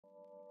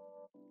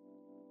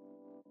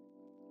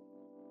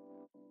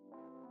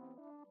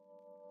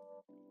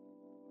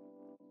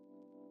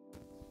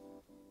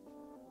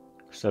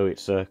So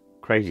it's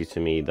crazy to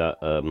me that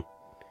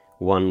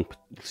one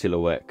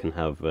silhouette can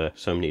have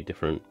so many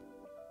different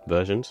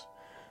versions,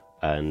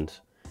 and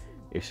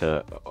it's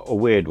a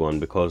weird one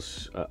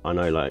because I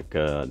know like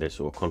there's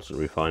sort of constant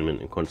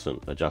refinement and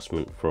constant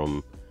adjustment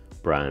from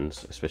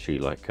brands, especially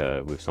like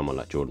with someone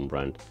like Jordan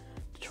Brand,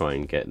 to try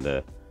and get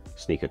the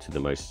sneaker to the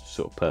most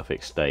sort of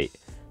perfect state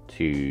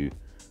to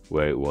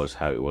where it was,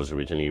 how it was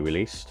originally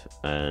released.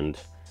 And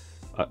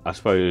I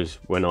suppose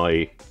when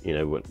I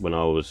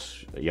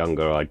was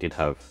younger, I did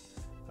have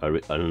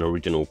an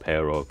original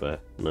pair of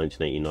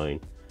 1989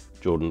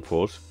 Jordan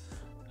 4s,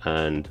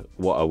 and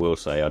what I will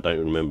say, I don't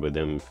remember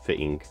them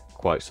fitting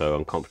quite so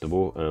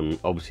uncomfortable.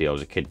 Obviously I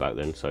was a kid back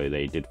then, so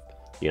they did,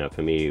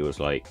 for me it was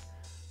like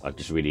I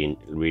just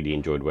really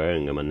enjoyed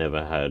wearing them. I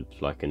never had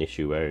like an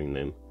issue wearing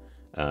them,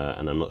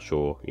 and I'm not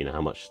sure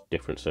how much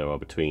difference there are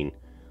between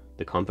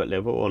the comfort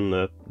level on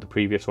the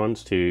previous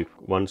ones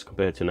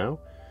compared to now.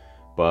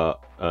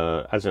 But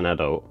as an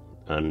adult,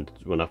 and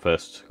when I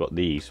first got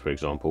these, for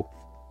example,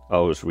 I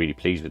was really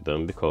pleased with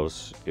them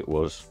because it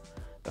was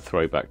a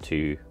throwback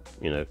to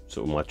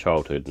sort of my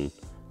childhood and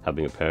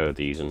having a pair of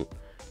these and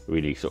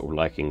really sort of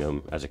liking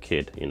them as a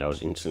kid. I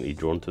was instantly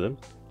drawn to them,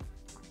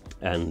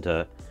 and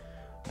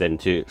then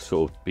to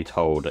sort of be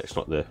told that it's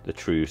not the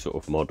true sort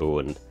of model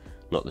and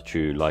not the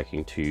true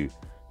liking to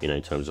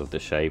in terms of the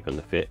shape and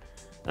the fit,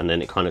 and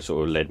then it kind of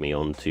sort of led me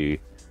on to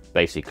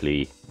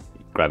basically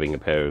grabbing a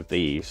pair of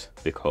these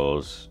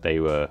because they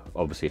were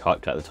obviously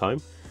hyped at the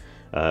time,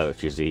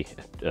 which is the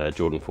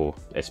Jordan 4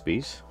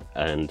 SBs,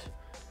 and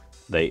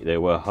they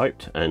were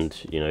hyped, and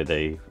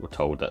they were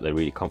told that they're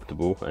really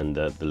comfortable, and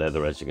the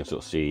leather, as you can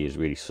sort of see, is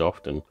really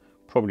soft and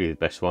probably the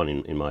best one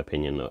in my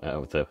opinion out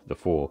of the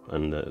four,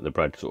 and the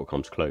Bred sort of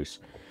comes close.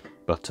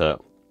 But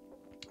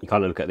you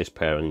kind of look at this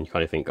pair and you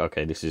kind of think,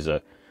 okay, this is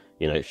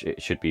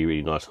it should be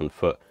really nice on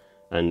foot,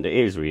 and it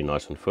is really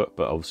nice on foot,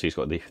 but obviously it's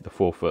got the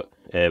 4-foot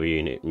air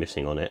unit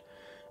missing on it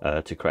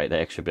to create that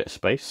extra bit of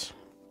space.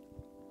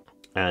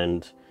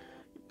 And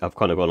I've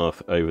kind of gone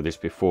off over this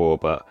before,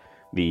 but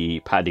the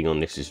padding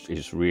on this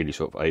is really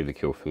sort of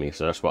overkill for me,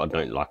 so that's what I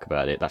don't like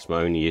about it. That's my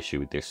only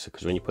issue with this,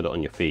 because when you put it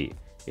on your feet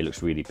it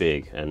looks really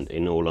big, and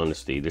in all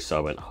honesty this I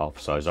went half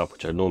size up,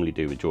 which I normally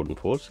do with Jordan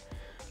 4s,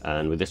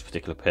 and with this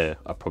particular pair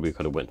I probably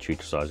could have went true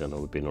to size and I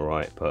would have been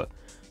alright. But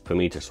for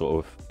me to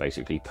sort of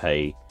basically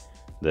pay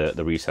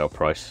the resale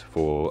price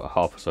for a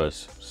half a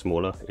size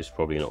smaller is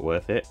probably not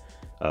worth it.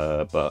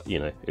 But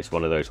it's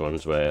one of those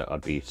ones where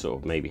I'd be sort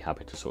of maybe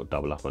happy to sort of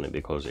double up on it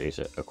because it is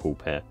a cool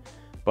pair.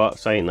 But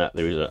saying that,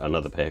 there is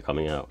another pair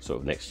coming out sort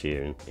of next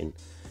year in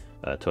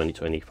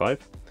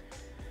 2025,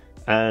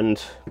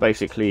 and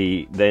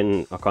basically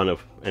then I kind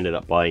of ended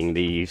up buying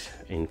these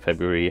in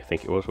February, I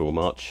think it was, or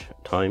March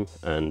time,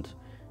 and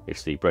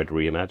it's the Bred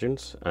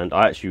Reimagined, and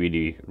I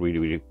actually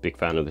really big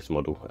fan of this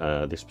model,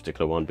 this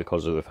particular one,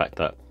 because of the fact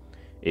that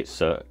it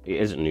is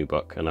a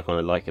nubuck, and I kind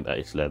of like it that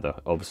it's leather.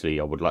 Obviously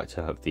I would like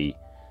to have the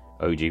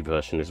OG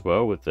version as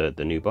well with the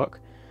nubuck,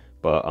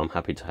 but I'm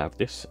happy to have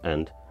this,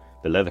 and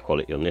the leather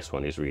quality on this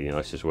one is really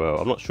nice as well.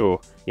 I'm not sure,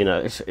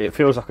 it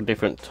feels like a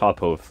different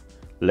type of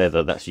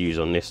leather that's used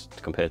on this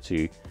compared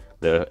to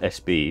the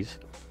SBs.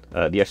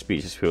 The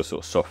SBs just feel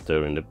sort of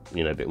softer and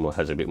a bit more,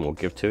 has a bit more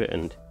give to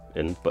it,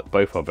 but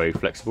both are very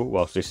flexible,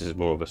 whilst this is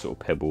more of a sort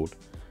of pebbled,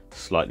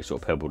 slightly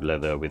sort of pebbled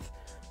leather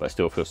but it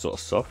still feels sort of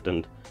soft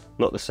and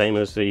not the same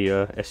as the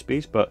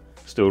SBs, but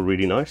still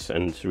really nice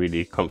and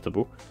really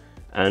comfortable.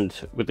 And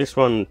with this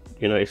one,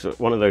 it's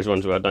one of those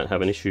ones where I don't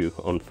have an issue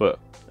on foot.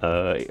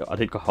 I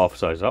did go half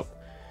size up,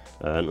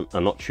 and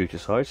not true to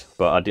size,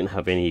 but I didn't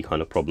have any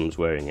kind of problems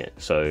wearing it.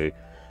 So,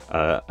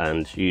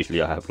 and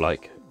usually I have,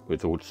 like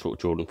with all sort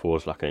of Jordan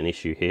 4s, like an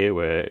issue here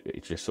where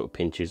it just sort of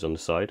pinches on the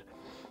side,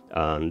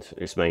 and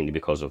it's mainly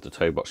because of the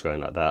toe box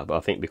going like that. But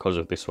I think because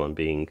of this one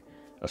being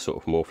a sort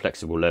of more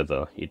flexible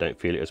leather, you don't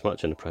feel it as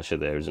much, and the pressure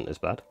there isn't as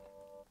bad.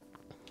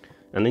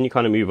 And then you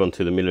kind of move on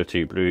to the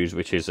military blues,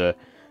 which is a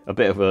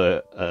bit of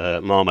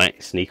a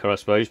Marmite sneaker, I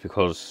suppose,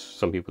 because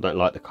some people don't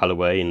like the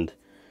colourway, and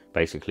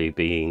basically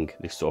being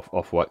this sort of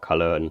off-white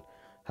colour and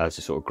has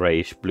this sort of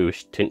greyish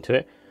bluish tint to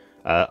it.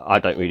 I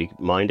don't really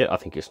mind it. I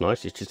think it's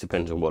nice. It just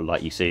depends on what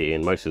light you see it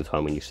in. Most of the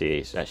time when you see it,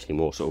 it's actually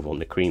more sort of on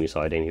the creamy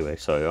side anyway,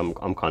 so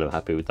I'm kind of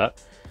happy with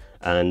that.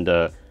 And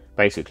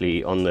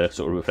basically on the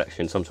sort of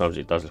reflection, sometimes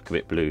it does look a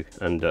bit blue,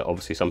 and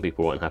obviously some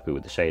people aren't happy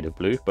with the shade of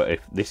blue, but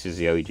if this is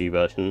the OG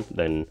version,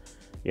 then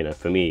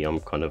for me, I'm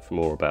kind of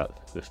more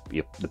about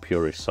the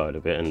purist side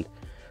of it, and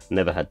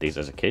never had these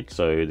as a kid,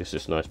 so this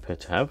is a nice pair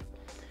to have.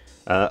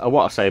 And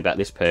what I say about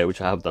this pair,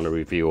 which I have done a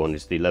review on,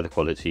 is the leather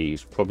quality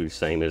is probably the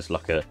same as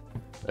like a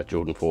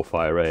Jordan 4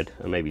 Fire Red,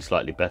 and maybe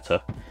slightly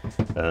better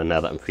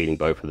now that I'm feeling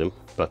both of them,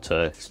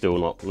 but still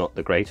not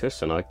the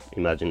greatest, and I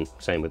imagine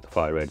same with the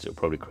Fire Reds, it'll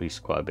probably crease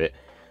quite a bit.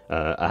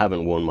 I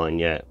haven't worn mine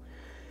yet.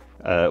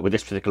 With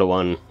this particular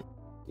one,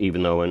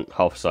 even though I went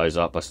half size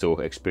up, I still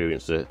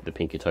experienced the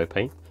pinky toe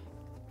pain.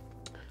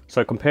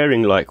 So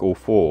comparing like all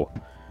four,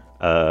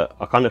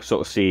 I kind of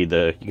sort of see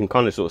you can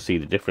kind of sort of see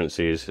the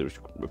differences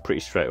pretty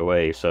straight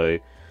away. So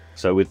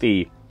with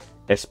the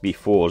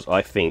SB4s,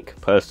 I think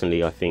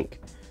personally, I think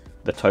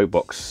the toe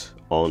box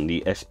on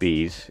the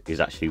SBs is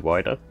actually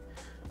wider,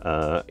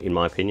 in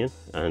my opinion.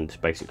 And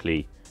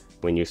basically,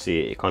 when you see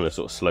it, it kind of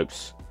sort of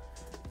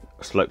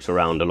slopes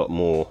around a lot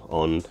more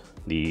on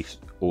the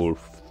all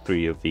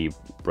three of the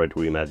Bred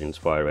Reimagined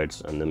Fire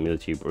Reds and the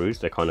Military Blues.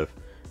 They kind of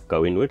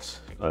go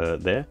inwards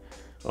there,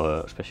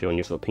 especially on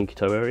your sort of pinky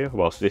toe area,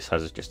 whilst this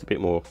has just a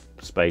bit more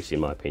space, in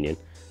my opinion.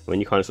 When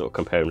you kind of sort of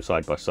compare them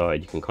side by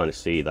side, you can kind of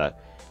see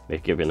that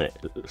they've given it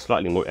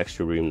slightly more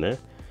extra room there.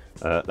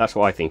 That's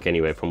what I think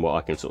anyway, from what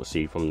I can sort of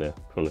see from the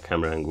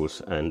camera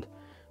angles. And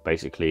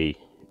basically,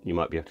 you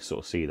might be able to sort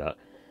of see that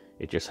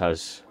it just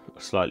has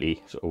a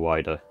slightly sort of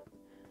wider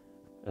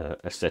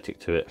aesthetic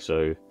to it.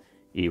 So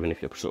even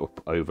if you sort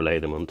of overlay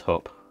them on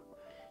top,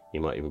 you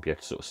might even be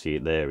able to sort of see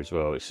it there as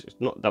well. It's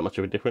not that much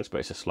of a difference, but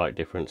it's a slight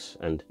difference,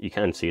 and you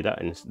can see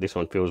that. And this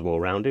one feels more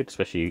rounded,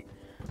 especially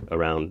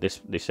around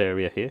this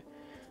area here.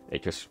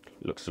 It just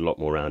looks a lot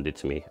more rounded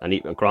to me. And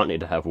even,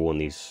 granted, I have worn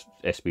these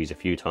SBs a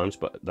few times,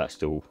 but that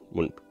still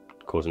wouldn't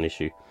cause an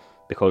issue,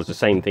 because the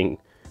same thing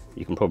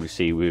you can probably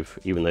see with,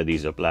 even though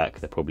these are black,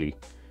 they probably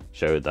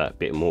show that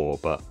bit more.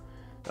 But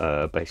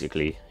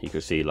basically, you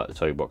can see like the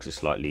toe box is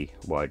slightly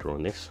wider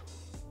on this,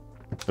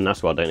 and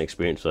that's why I don't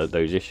experience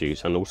those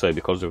issues. And also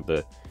because of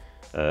the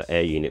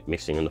air unit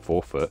missing on the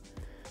forefoot,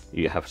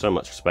 you have so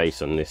much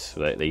space on this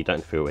that you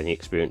don't feel any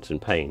experience in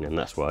pain. And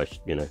that's why,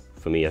 you know,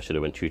 for me, I should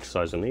have went true to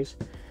size on these.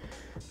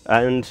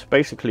 And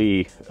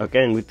basically,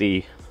 again, with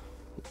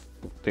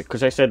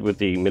because I said with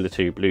the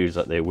Military Blues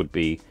that they would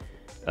be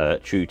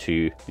true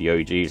to the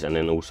OGs, and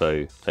then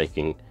also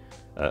taking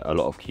a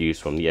lot of cues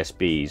from the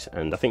SBs,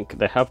 and I think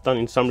they have done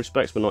in some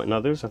respects, but not in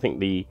others. I think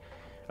the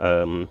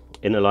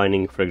inner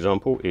lining, for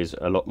example, is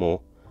a lot more,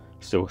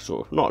 still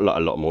sort of, not a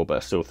lot more,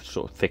 but still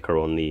sort of thicker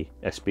on the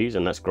SBs,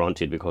 and that's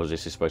granted because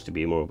this is supposed to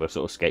be more of a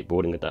sort of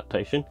skateboarding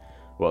adaptation,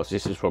 whilst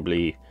this is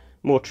probably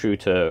more true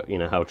to, you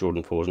know, how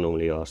Jordan 4s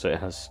normally are. So it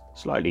has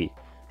slightly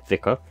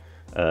thicker,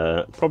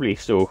 probably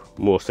still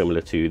more similar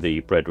to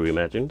the Bred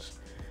Reimagined.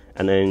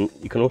 And then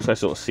you can also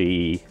sort of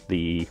see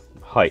the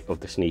height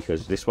of the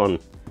sneakers. This one,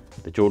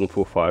 the Jordan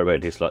 4 Fire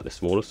Red, is like the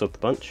smallest of the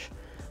bunch,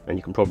 and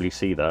you can probably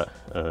see that.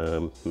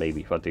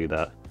 Maybe if I do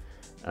that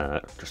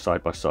just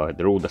side by side,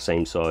 they're all the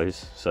same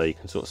size, so you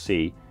can sort of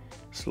see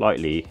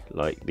slightly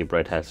like the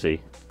Bred has the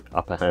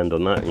upper hand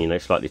on that, and, you know,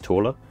 slightly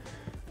taller.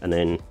 And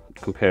then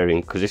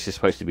comparing, because this is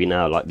supposed to be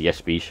now like the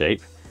SB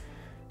shape,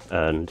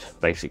 and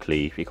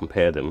basically if you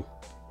compare them,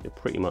 they're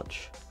pretty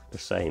much the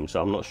same.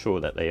 So I'm not sure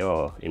that they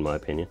are, in my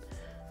opinion,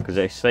 because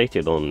they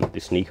stated on the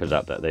sneakers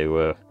app that they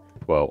were,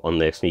 well, on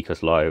their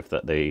Sneakers Live,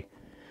 that they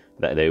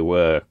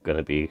were going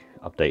to be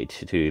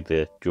updated to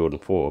the Jordan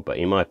 4, but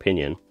in my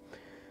opinion,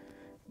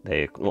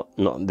 they're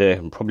not.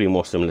 They're probably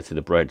more similar to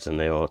the Breds than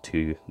they are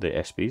to the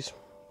SBs.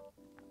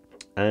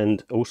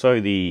 And also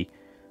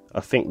I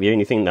think the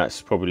only thing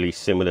that's probably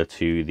similar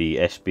to the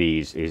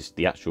SBs is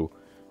the actual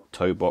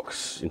toe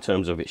box in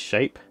terms of its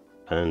shape,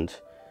 and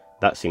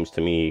that seems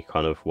to me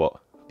kind of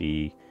what's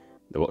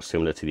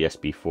similar to the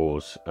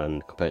SB4s,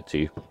 and compared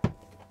to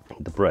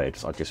the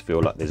Breds, I just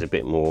feel like there's a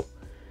bit more,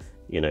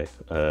 you know,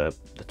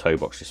 the toe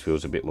box just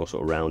feels a bit more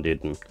sort of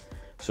rounded and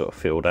sort of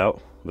filled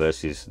out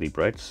versus the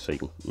Breds. So you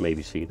can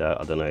maybe see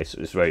that. I don't know, it's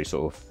very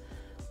sort of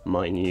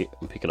minute.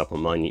 I'm picking up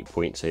on minute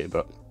points here,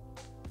 but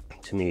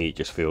to me it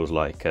just feels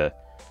like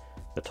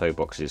the toe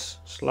box is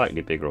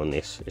slightly bigger on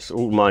this. It's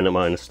all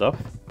minor stuff,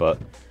 but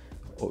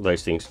all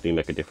those things do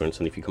make a difference.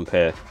 And if you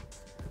compare,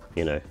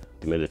 you know,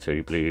 the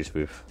Military Blues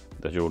with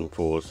the Jordan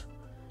 4s,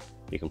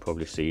 you can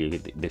probably see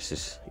this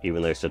is,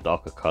 even though it's a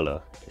darker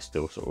color, it's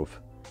still sort of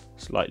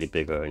slightly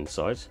bigger in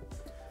size,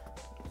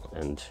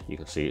 and you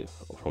can see it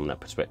from that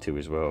perspective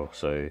as well.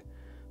 So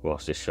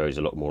whilst this shows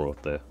a lot more of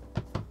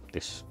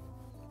this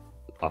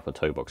upper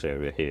toe box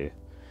area here,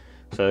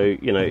 so,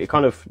 you know, it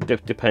kind of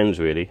depends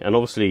really. And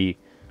obviously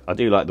I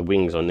do like the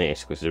wings on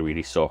this because they're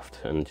really soft,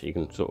 and you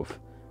can sort of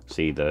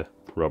see the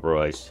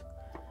rubberized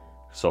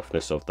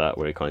softness of that,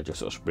 where it kind of just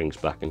sort of springs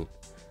back and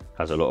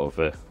has a lot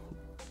of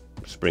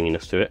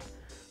springiness to it.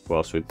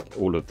 Whilst with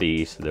all of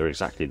these, they're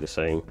exactly the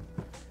same,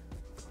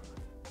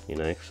 you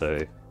know, so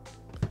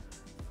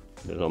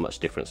there's not much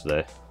difference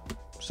there.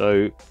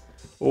 So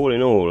all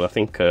in all, I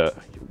think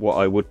what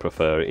I would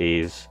prefer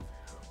is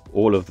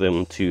all of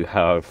them to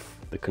have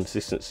the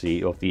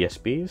consistency of the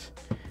SBs,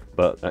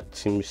 but that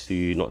seems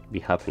to not be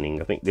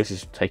happening. I think this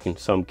is taking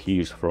some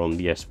cues from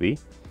the SB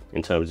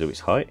in terms of its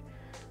height,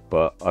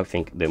 but I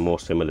think they're more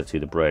similar to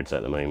the Breds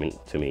at the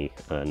moment to me.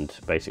 And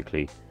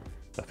basically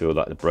I feel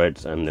like the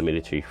Breds and the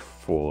Military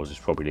 4s is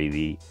probably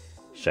the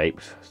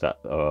shapes that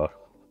are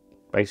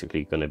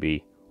basically going to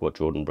be what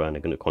Jordan Brand are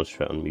going to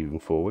concentrate on moving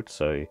forward.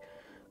 So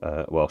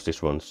whilst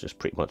this one's just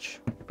pretty much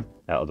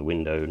out of the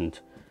window and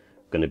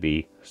going to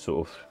be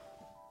sort of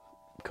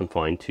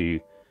confined to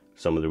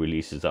some of the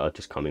releases that are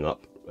just coming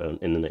up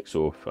in the next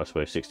sort of, I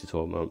suppose, 6 to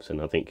 12 months,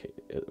 and I think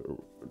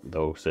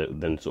they'll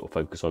then sort of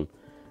focus on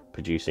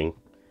producing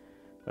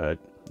the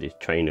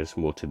trainers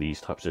more to these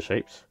types of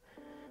shapes.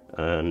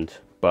 And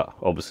but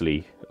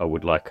obviously I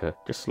would like a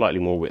just slightly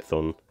more width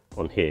on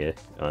here,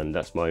 and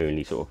that's my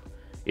only sort of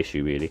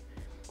issue really.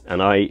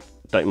 And I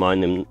don't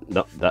mind them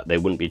that they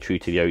wouldn't be true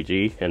to the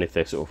OG, and if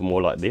they're sort of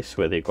more like this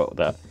where they've got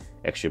that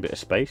extra bit of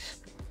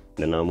space,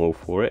 then I'm all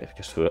for it,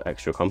 just for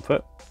extra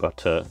comfort.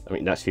 But I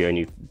mean, that's the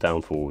only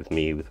downfall with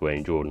me with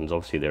wearing Jordans.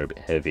 Obviously they're a bit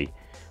heavy,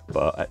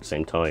 but at the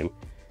same time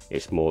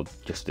it's more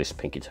just this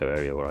pinky toe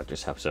area where I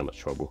just have so much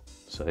trouble.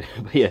 So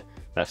but yeah,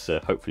 that's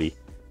hopefully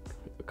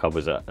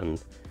covers that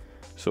and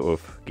sort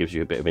of gives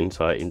you a bit of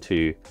insight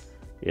into,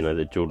 you know,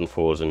 the Jordan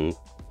 4s and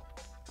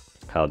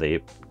how they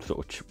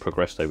sort of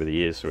progressed over the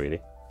years really.